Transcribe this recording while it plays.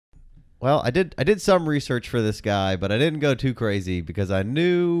Well, I did some research for this guy, but I didn't go too crazy because I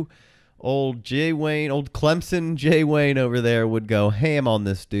knew old Clemson Jay Wayne over there would go ham on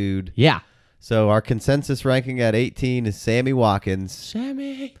this dude. Yeah. So our consensus ranking at 18 is Sammy Watkins.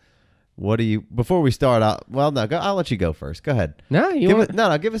 Sammy. What do you? Before we start out, well, no, I'll let you go first. Go ahead.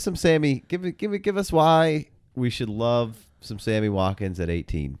 No, give us some Sammy. Give us why we should love some Sammy Watkins at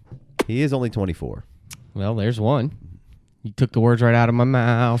 18. He is only 24. Well, there's one. You took the words right out of my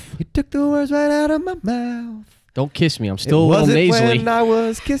mouth. You took the words right out of my mouth. Don't kiss me. I'm still a little nasally. When I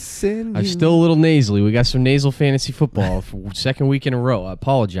was kissing you. I'm still a little nasally. We got some nasal fantasy football for second week in a row. I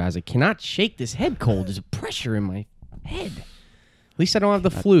apologize. I cannot shake this head cold. There's a pressure in my head. At least I don't have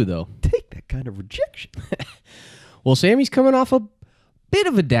the flu, though. Take that kind of rejection. Well, Sammy's coming off a bit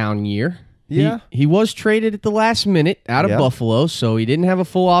of a down year. Yeah. He was traded at the last minute out of Buffalo, so he didn't have a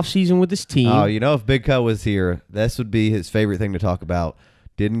full offseason with his team. Oh, if Big Cut was here, this would be his favorite thing to talk about.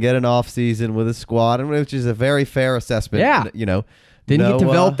 Didn't get an offseason with his squad, which is a very fair assessment. Yeah. Didn't get to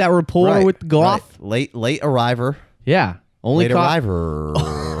develop that rapport with Goff. Right. Late arriver. Yeah. Late arriver.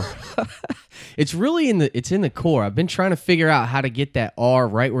 It's really in the core. I've been trying to figure out how to get that R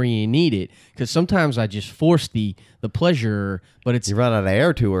right where you need it, because sometimes I just force the pleasure, but you run out of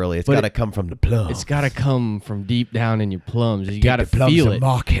air too early. It's got to come from the plums. It's got to come from deep down in your plums. You got to feel it.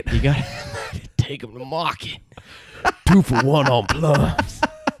 Market. You got to take them to market. 2 for 1 on plums.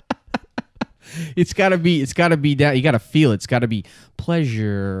 It's got to be down. You got to feel it. It's got to be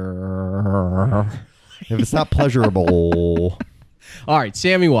pleasure. If it's not pleasurable. All right,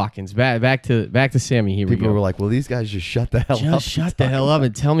 Sammy Watkins. Back to Sammy. Here we go. People were like, "Well, these guys just shut the hell up." Just shut the hell up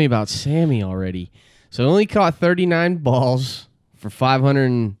and tell me about Sammy already. So he only caught 39 balls for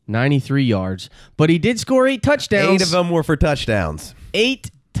 593 yards, but he did score 8 touchdowns. 8 of them were for touchdowns.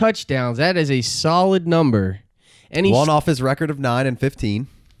 8 touchdowns. That is a solid number. And he one off his record of 9 and 15.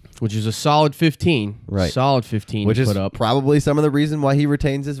 Which is a solid 15. Right. Solid 15 Which to is put up. probably some of the reason why he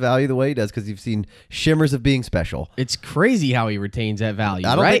retains his value the way he does, because you've seen shimmers of being special. It's crazy how he retains that value,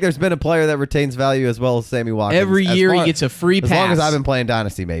 I don't think there's been a player that retains value as well as Sammy Watkins. Every year he gets a free pass. As long as I've been playing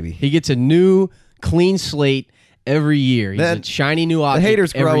Dynasty, maybe. He gets a new, clean slate every year. He's a shiny new object. The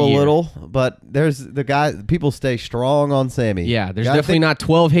haters grow a year. little, but there's the guy. People stay strong on Sammy. Yeah, there's definitely not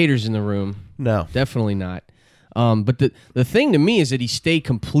 12 haters in the room. No. Definitely not. But the thing to me is that he stayed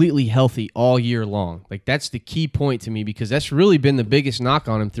completely healthy all year long. Like, that's the key point to me, because that's really been the biggest knock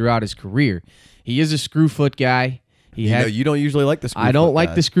on him throughout his career. He is a screwfoot guy. You don't usually like the screwfoot I don't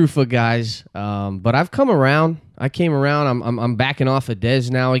like guys. the screwfoot guys. But I've come around. I came around. I'm backing off of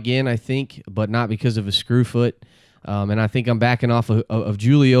Dez now again, I think, but not because of a screwfoot. And I think I'm backing off of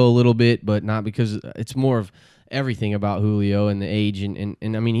Julio a little bit, but not because it's more of everything about Julio and the age, and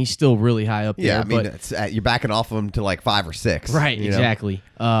I mean, he's still really high up there. Yeah, I mean, you're backing off of him to like 5 or 6. Right, exactly.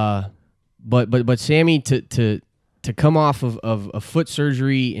 But Sammy to come off of a foot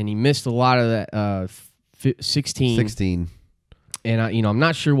surgery, and he missed a lot of that 16. And I'm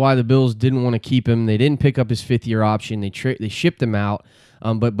not sure why the Bills didn't want to keep him. They didn't pick up his 5th-year option. They shipped him out.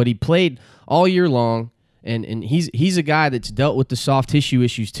 But he played all year long. And he's a guy that's dealt with the soft tissue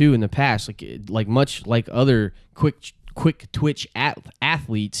issues too in the past, like much like other quick twitch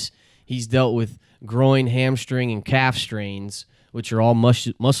athletes. He's dealt with groin, hamstring, and calf strains, which are all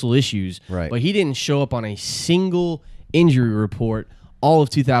muscle issues. Right. But he didn't show up on a single injury report all of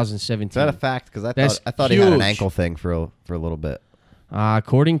 2017. Is that a fact? Because I thought huge. he had an ankle thing for a little bit.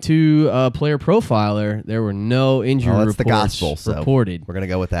 According to Player Profiler, there were no injury reports the gospel, so reported. We're going to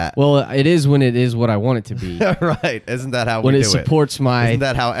go with that. Well, it is when it is what I want it to be. Right. Isn't that how when we it do supports my Isn't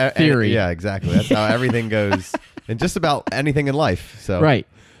that how theory? Yeah, exactly. That's how everything goes in just about anything in life. So Right.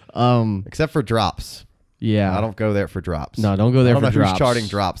 Except for drops. Yeah. I don't go there for drops. No, don't go there for drops. I don't know who's charting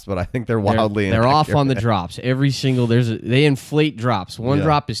drops, but I think they're wildly They're off inaccurate. on the drops. Every single they inflate drops. One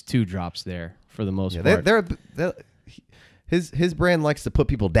drop is 2 drops there for the most part. They're his brand likes to put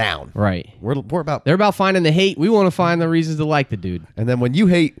people down. Right. They're about finding the hate. We want to find the reasons to like the dude. And then when you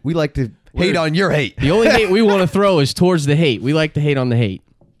hate, we like to hate on your hate. The only hate we want to throw is towards the hate. We like to hate on the hate.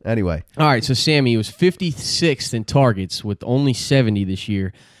 Anyway. All right, so Sammy was 56th in targets with only 70 this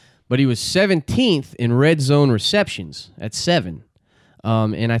year, but he was 17th in red zone receptions at 7.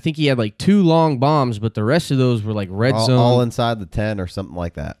 And I think he had like 2 long bombs, but the rest of those were like red zone. All inside the 10 or something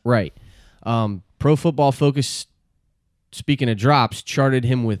like that. Right. Pro Football Focus, speaking of drops, charted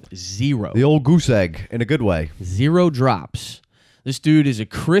him with 0. The old goose egg in a good way. 0 drops. This dude is a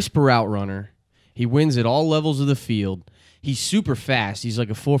crisp route runner. He wins at all levels of the field. He's super fast. He's like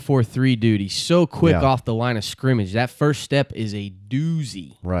a 4.43 dude. He's so quick off the line of scrimmage. That first step is a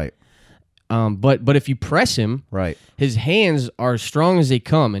doozy. Right. But if you press him, right, his hands are as strong as they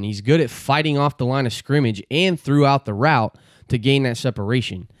come, and he's good at fighting off the line of scrimmage and throughout the route to gain that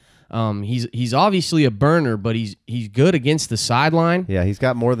separation. He's obviously a burner, but he's good against the sideline. Yeah, he's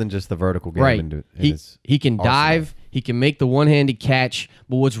got more than just the vertical game. Right. He can dive. He can make the one-handed catch.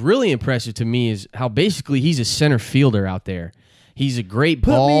 But what's really impressive to me is how basically he's a center fielder out there. He's a great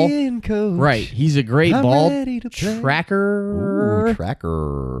ball. Put me in, coach. Right. He's a great I'm ball ready to play. tracker. Ooh,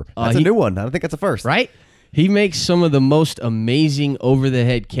 tracker. That's a new one. I don't think that's a first. Right? He makes some of the most amazing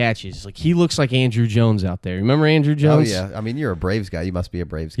over-the-head catches. Like, he looks like Andrew Jones out there. Remember Andrew Jones? Oh, yeah. I mean, you're a Braves guy. You must be a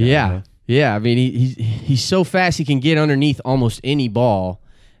Braves guy. Yeah. Right? Yeah. I mean, he's so fast he can get underneath almost any ball.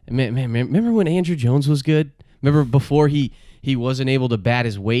 Man, remember when Andrew Jones was good? Remember before he wasn't able to bat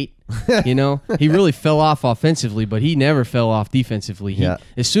his weight? You know? He really fell off offensively, but he never fell off defensively.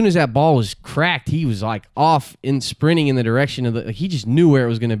 As soon as that ball was cracked, he was like off and sprinting in the direction of he just knew where it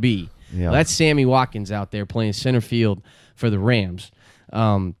was going to be. Yeah. Well, that's Sammy Watkins out there playing center field for the Rams.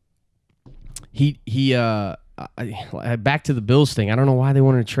 Back to the Bills thing. I don't know why they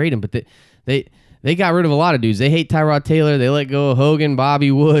wanted to trade him, but they got rid of a lot of dudes. They hate Tyrod Taylor. They let go of Hogan,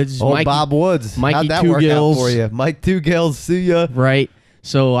 Bobby Woods, Bob Woods. Mikey How'd that Two work Gills. out for you? Mike Two Gills, see ya. Right.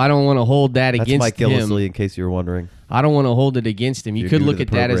 So I don't want to hold that That's against Mike him. Gillisley, in case you were wondering. I don't want to hold it against him. You could look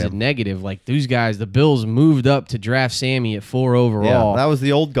at that as a negative. Like, these guys, the Bills moved up to draft Sammy at 4 overall. Yeah, that was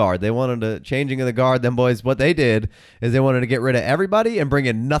the old guard. They wanted a changing of the guard. Them boys, what they did is they wanted to get rid of everybody and bring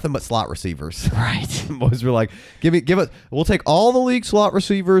in nothing but slot receivers. Right. Boys were like, give us. We'll take all the league slot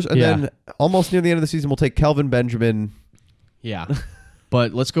receivers, and then almost near the end of the season, we'll take Kelvin Benjamin. Yeah,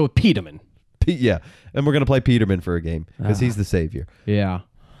 but let's go with Peterman. Yeah, and we're gonna play Peterman for a game because he's the savior. Yeah,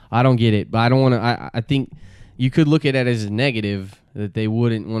 I don't get it, but I don't want to. I think you could look at it as a negative that they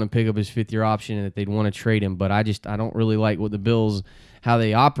wouldn't want to pick up his 5th-year option and that they'd want to trade him. But I don't really like what the Bills, how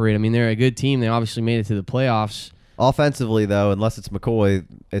they operate. I mean, they're a good team. They obviously made it to the playoffs. Offensively, though, unless it's McCoy,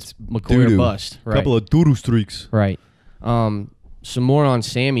 it's McCoy or bust. Right. Couple of doo-doo streaks. Right. Some more on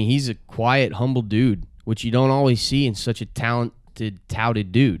Sammy. He's a quiet, humble dude, which you don't always see in such a talented,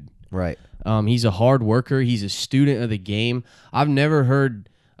 touted dude. Right. He's a hard worker. He's a student of the game. I've never heard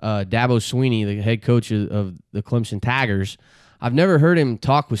Dabo Swinney, the head coach of the Clemson Tigers, I've never heard him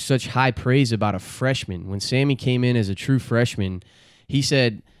talk with such high praise about a freshman. When Sammy came in as a true freshman, he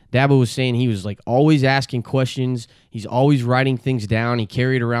said Dabo was saying he was like always asking questions. He's always writing things down. He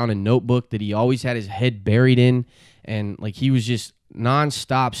carried around a notebook that he always had his head buried in, and like he was just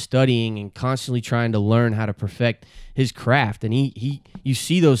nonstop studying and constantly trying to learn how to perfect his craft. And you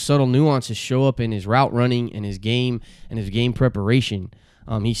see those subtle nuances show up in his route running and his game preparation.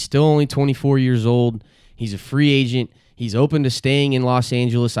 He's still only 24 years old. He's a free agent. He's open to staying in Los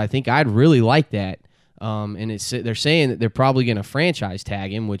Angeles. I think I'd really like that. And they're saying that they're probably going to franchise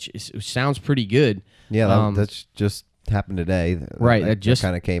tag him, which sounds pretty good. Yeah, that's just happened today. Right. That just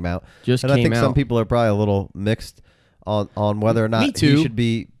kind of came out. And I think some people are probably a little mixed on whether or not he should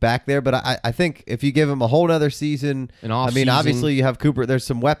be back there. But I think if you give him a whole other season, obviously you have Cooper. There's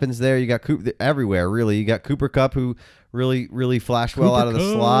some weapons there. You got Cooper everywhere, really. You got Cooper Kupp, who really flashed well out of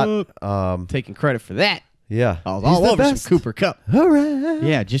the slot. Taking credit for that. Yeah. All over some Cooper Kupp. All right.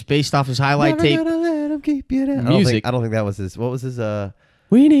 Yeah, just based off his highlight tape. Let him keep you down. Music. I don't think that was his. What was his?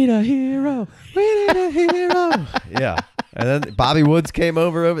 We need a hero. We need a hero. Yeah. And then Bobby Woods came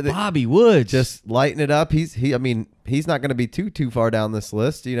over. Bobby Woods. Just lighting it up. He's not going to be too far down this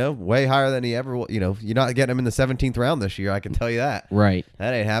list, way higher than he ever will. You're not getting him in the 17th round this year, I can tell you that. Right.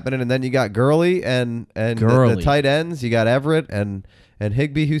 That ain't happening. And then you got Gurley and the tight ends. You got Everett and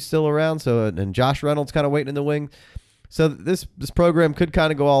Higbee, who's still around. So and Josh Reynolds kind of waiting in the wing. So this program could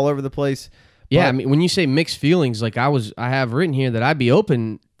kind of go all over the place. Yeah, I mean, when you say mixed feelings, like I have written here that I'd be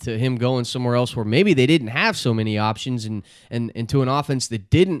open to him going somewhere else where maybe they didn't have so many options and to an offense that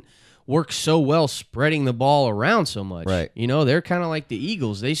didn't work so well spreading the ball around so much. Right. They're kind of like the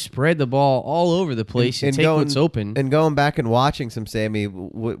Eagles. They spread the ball all over the place and take what's open. And going back and watching some Sammy,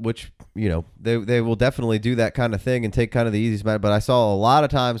 which, they will definitely do that kind of thing and take kind of the easy spot. But I saw a lot of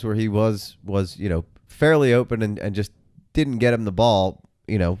times where he was fairly open and just didn't get him the ball,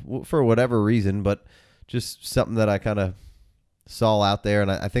 for whatever reason, but just something that I kind of saw out there. And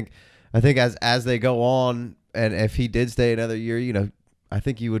I think as they go on, and if he did stay another year, I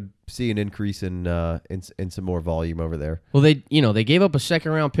think you would see an increase in some more volume over there. Well, they gave up a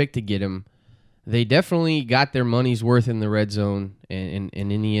 2nd-round pick to get him. They definitely got their money's worth in the red zone and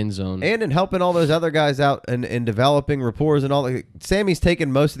in the end zone. And in helping all those other guys out and developing rapport and all. Sammy's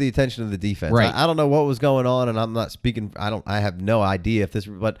taken most of the attention of the defense. Right. I don't know what was going on, and I'm not speaking. I have no idea if this.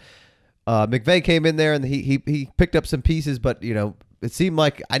 But McVay came in there and he picked up some pieces, but it seemed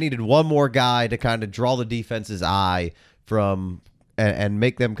like I needed one more guy to kind of draw the defense's eye from and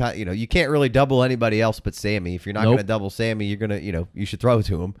make them kind. You can't really double anybody else but Sammy. If you're not going to double Sammy, you're gonna you should throw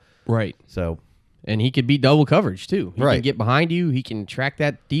to him. Right. So. And he could beat double coverage, too. He can get behind you. He can track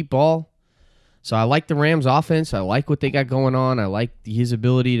that deep ball. So I like the Rams' offense. I like what they got going on. I like his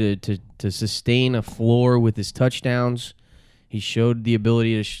ability to sustain a floor with his touchdowns. He showed the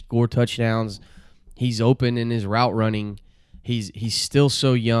ability to score touchdowns. He's open in his route running. He's still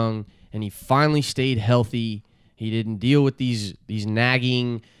so young, and he finally stayed healthy. He didn't deal with these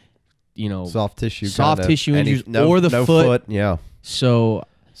nagging, soft tissue injuries or the foot. Yeah. So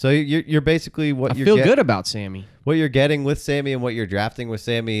you're basically what I feel good about Sammy. What you're getting with Sammy and what you're drafting with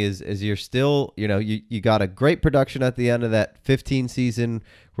Sammy is you're still, you got a great production at the end of that 15 season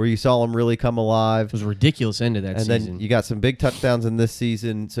where you saw him really come alive. It was a ridiculous end of that season. And then you got some big touchdowns in this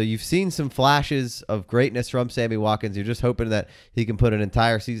season. So you've seen some flashes of greatness from Sammy Watkins. You're just hoping that he can put an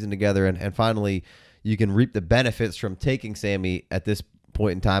entire season together and finally you can reap the benefits from taking Sammy at this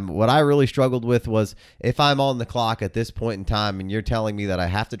point in time. What I really struggled with was if I'm on the clock at this point in time and you're telling me that I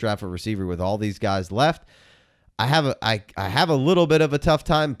have to draft a receiver with all these guys left, I have a little bit of a tough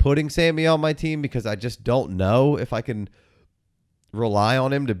time putting Sammy on my team because I just don't know if I can rely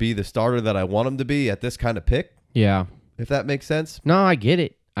on him to be the starter that I want him to be at this kind of pick. Yeah. If that makes sense. No, I get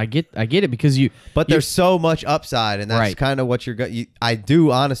it. I get it because But there's so much upside, and that's kind of what you're going. I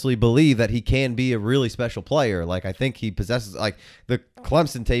do honestly believe that he can be a really special player. Like I think he possesses. Like the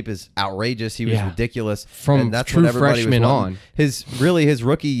Clemson tape is outrageous. He was ridiculous from that's true what everybody freshman was on. His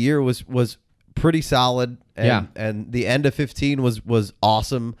rookie year was pretty solid. And the end of 15 was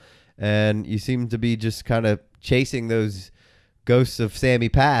awesome. And you seem to be just kind of chasing those ghosts of Sammy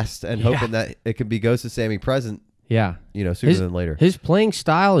past and hoping that it can be ghosts of Sammy present. Yeah. Sooner than later. His playing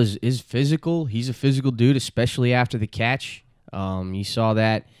style is physical. He's a physical dude, especially after the catch. You saw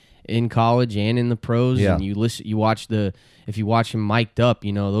that in college and in the pros. Yeah. And if you watch him mic'd up,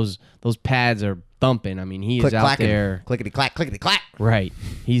 those pads are thumping. I mean, he is out there. Clickety clack, clickety clack. Right.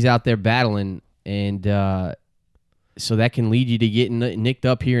 He's out there battling. And so that can lead you to getting nicked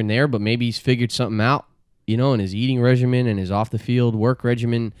up here and there, but maybe he's figured something out, in his eating regimen and his off the field work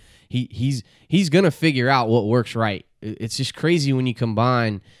regimen. He's going to figure out what works right. It's just crazy when you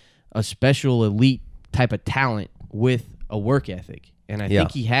combine a special elite type of talent with a work ethic. And I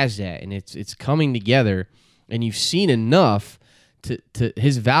think he has that, and it's coming together, and you've seen enough to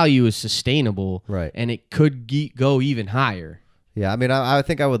his value is sustainable, right? And it could go even higher. Yeah, I mean, I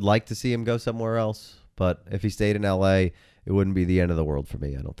think I would like to see him go somewhere else, but if he stayed in L.A., it wouldn't be the end of the world for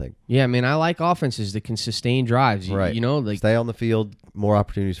me, I don't think. Yeah, I mean, I like offenses that can sustain drives. Right. Stay on the field, more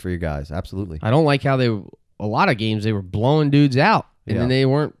opportunities for your guys. Absolutely. I don't like how a lot of games they were blowing dudes out, and then they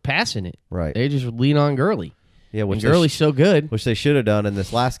weren't passing it. Right. They just lean on Gurley. Yeah, which Gurley's so good. Which they should have done in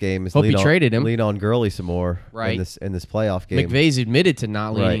this last game is traded him. Lean on Gurley some more in this playoff game. McVay's admitted to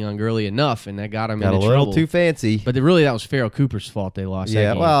not leaning on Gurley enough, and that got him into trouble. Got a little too fancy. But that was Farrell Cooper's fault they lost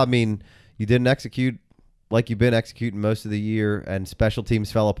that game. Well, I mean, you didn't execute like you've been executing most of the year, and special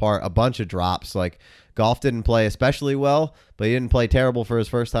teams fell apart. A bunch of drops. Like Goff didn't play especially well, but he didn't play terrible for his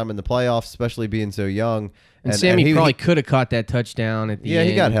first time in the playoffs, especially being so young. And Sammy probably could have caught that touchdown at the end. Yeah,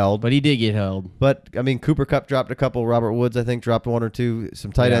 he got held. But he did get held. But, I mean, Cooper Kupp dropped a couple. Robert Woods, I think, dropped one or two.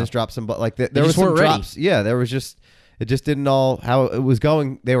 Some tight ends dropped some. But like there was some drops. Yeah, there was just – it just didn't all – how it was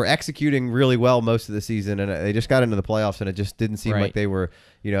going. They were executing really well most of the season, and they just got into the playoffs, and it just didn't seem like they were,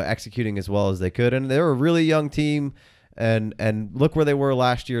 executing as well as they could. And they were a really young team. And look where they were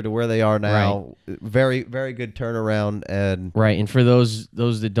last year to where they are now. Right. Very, very good turnaround. And for those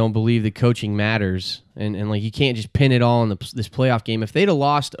that don't believe that coaching matters, and like you can't just pin it all on this playoff game. If they'd have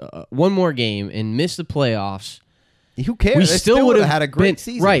lost one more game and missed the playoffs, who cares? We still would have had a great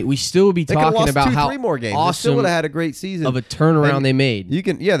season. Right, we still would be talking about how 3 more games. Awesome they still would have had a great season of a turnaround they made.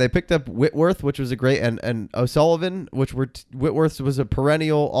 They picked up Whitworth, which was a great, and O'Sullivan, Whitworth was a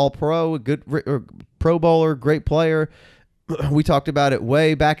perennial All-Pro, a good Pro Bowler, great player. We talked about it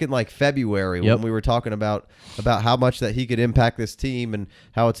way back in like February when we were talking about how much that he could impact this team and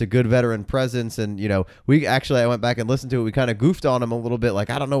how it's a good veteran presence. And, I went back and listened to it. We kind of goofed on him a little bit. Like,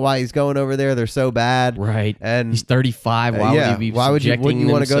 I don't know why he's going over there. They're so bad. Right. And he's 35. Why would he be wouldn't you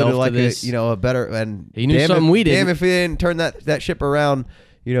want to go to like a better, and he knew something we did. Damn if he didn't turn that ship around,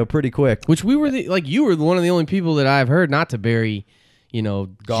 pretty quick. Which you were one of the only people that I've heard not to bury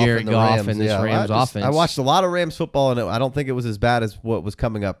Jared Goff and this Rams offense. I watched a lot of Rams football, and I don't think it was as bad as what was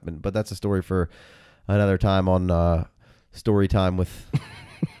coming up. But that's a story for another time on Story Time with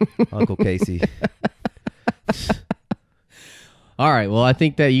Uncle Casey. All right. Well, I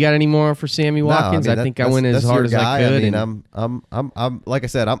think that you got any more for Sammy Watkins. No, I think I went as hard as I could. I mean, I'm like I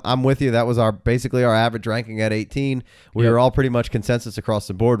said, I'm with you. That was basically our average ranking at 18. We were all pretty much consensus across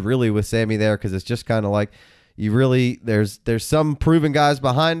the board, really, with Sammy there, because it's just kind of like there's some proven guys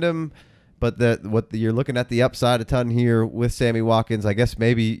behind him, but you're looking at the upside a ton here with Sammy Watkins. I guess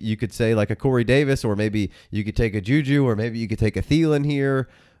maybe you could say like a Corey Davis, or maybe you could take a Juju, or maybe you could take a Thielen here.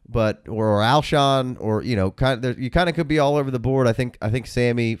 Or Alshon, or you kind of could be all over the board. I think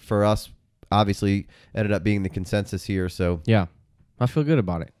Sammy for us obviously ended up being the consensus here. So yeah, I feel good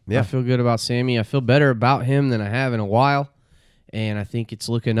about it. Yeah. I feel good about Sammy. I feel better about him than I have in a while, and I think it's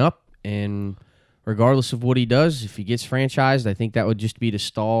looking up. And regardless of what he does, if he gets franchised, I think that would just be to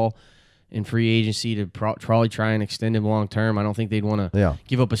stall in free agency to probably try and extend him long term. I don't think they'd want to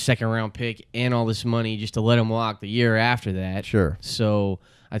give up a second round pick and all this money just to let him walk the year after that. Sure. So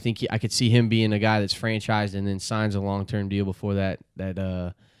I think I could see him being a guy that's franchised and then signs a long-term deal before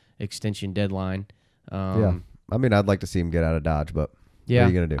that extension deadline. I mean, I'd like to see him get out of Dodge, but what are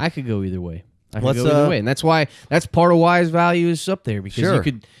you gonna do? I could go either way. And that's part of why his value is up there, because you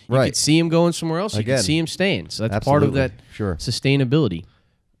could see him going somewhere else. You could see him staying. So that's part of that sustainability.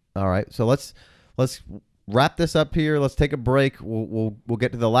 All right, so let's wrap this up here. Let's take a break. We'll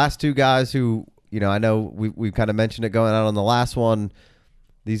get to the last two guys who I know we've kind of mentioned it going out on the last one.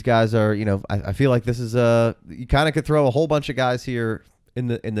 These guys are, I feel like this is you kind of could throw a whole bunch of guys here in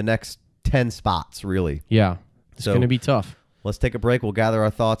the next 10 spots, really. Yeah, it's going to be tough. Let's take a break. We'll gather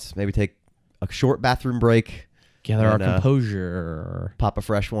our thoughts, maybe take a short bathroom break. Gather our composure. Pop a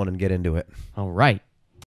fresh one and get into it. All right.